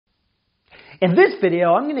In this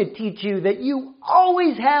video, I'm going to teach you that you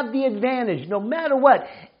always have the advantage, no matter what,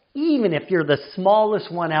 even if you're the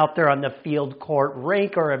smallest one out there on the field, court,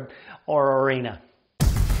 rink, or arena.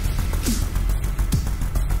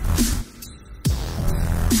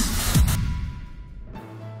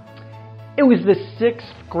 It was the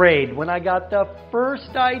 6th grade when I got the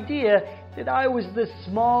first idea that I was the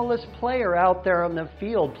smallest player out there on the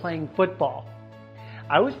field playing football.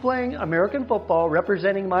 I was playing American football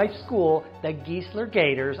representing my school, the Geisler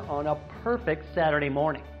Gators, on a perfect Saturday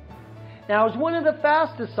morning. Now, I was one of the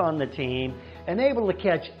fastest on the team and able to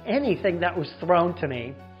catch anything that was thrown to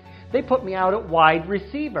me. They put me out at wide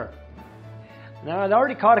receiver. Now, I'd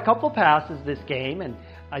already caught a couple passes this game, and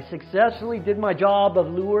I successfully did my job of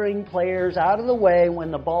luring players out of the way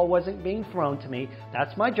when the ball wasn't being thrown to me.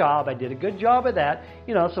 That's my job. I did a good job of that,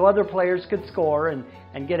 so other players could score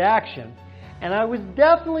and get action. And I was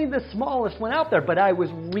definitely the smallest one out there, but I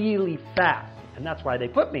was really fast, and that's why they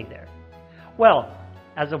put me there. Well,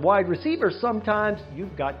 as a wide receiver, sometimes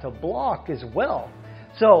you've got to block as well.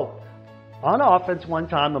 So, on offense one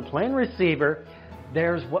time, I'm playing receiver.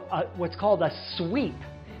 There's what's called a sweep.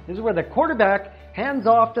 This is where the quarterback hands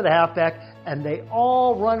off to the halfback, and they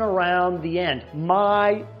all run around the end,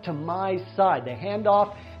 to my side. They hand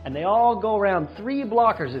off, and they all go around 3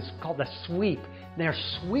 blockers. It's called a sweep. They're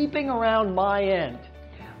sweeping around my end.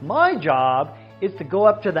 My job is to go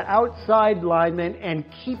up to the outside lineman and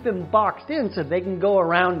keep him boxed in so they can go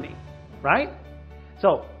around me, right?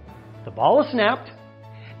 So the ball is snapped,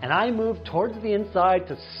 and I move towards the inside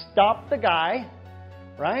to stop the guy,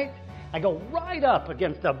 right? I go right up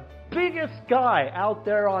against the biggest guy out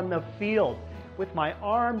there on the field with my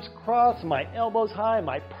arms crossed, my elbows high,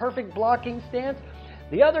 my perfect blocking stance.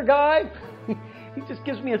 The other guy, he just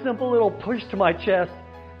gives me a simple little push to my chest,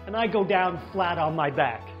 and I go down flat on my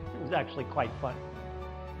back. It was actually quite fun.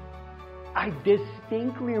 I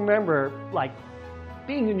distinctly remember,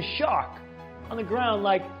 being in shock on the ground,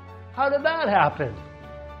 how did that happen?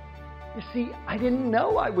 You see, I didn't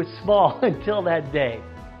know I was small until that day.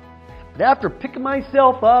 But after picking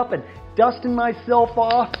myself up and dusting myself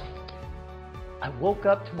off, I woke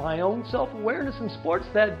up to my own self-awareness in sports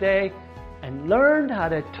that day and learned how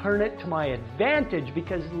to turn it to my advantage,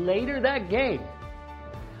 because later that game,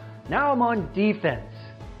 now I'm on defense.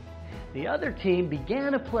 The other team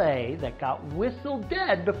began a play that got whistled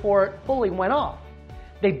dead before it fully went off.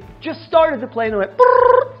 They just started the play and it went,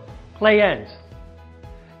 brrr, play ends.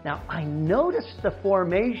 Now, I noticed the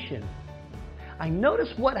formation. I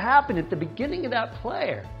noticed what happened at the beginning of that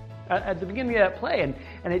play.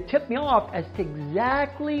 And it tipped me off as to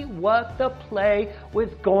exactly what the play was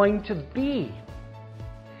going to be.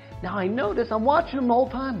 Now I noticed, I'm watching them the whole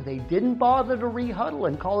time, they didn't bother to re-huddle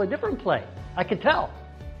and call a different play. I could tell.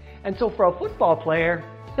 And so for a football player,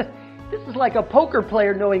 this is like a poker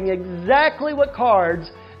player knowing exactly what cards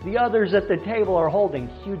the others at the table are holding.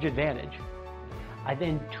 Huge advantage. I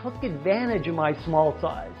then took advantage of my small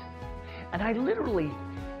size, and I literally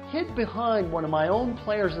hid behind one of my own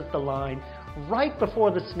players at the line right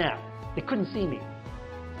before the snap. They couldn't see me.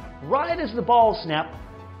 Right as the ball snapped,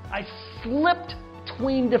 I slipped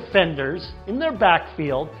between defenders in their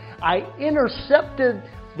backfield. I intercepted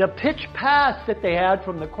the pitch pass that they had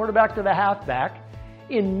from the quarterback to the halfback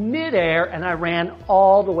in midair, and I ran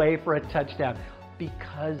all the way for a touchdown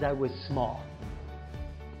because I was small.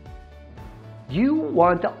 You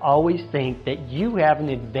want to always think that you have an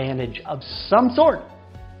advantage of some sort.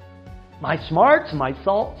 My smarts, my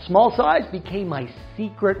small size became my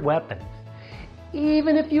secret weapons.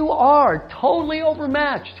 Even if you are totally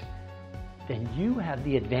overmatched, then you have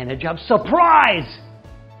the advantage of surprise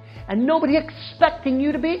and nobody expecting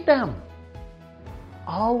you to beat them.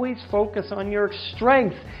 Always focus on your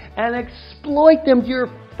strengths and exploit them to your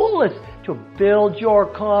fullest to build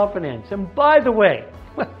your confidence. And by the way,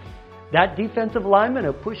 that defensive lineman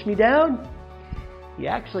who pushed me down, he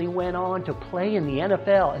actually went on to play in the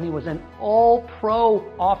NFL, and he was an all-pro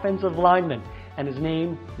offensive lineman, and his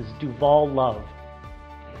name is Duval Love.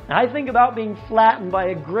 Now, I think about being flattened by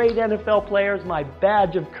a great NFL player as my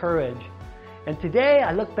badge of courage. And today,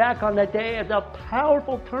 I look back on that day as a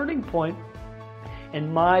powerful turning point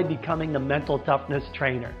in my becoming the mental toughness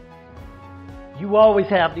trainer. You always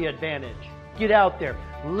have the advantage. Get out there.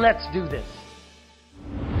 Let's do this.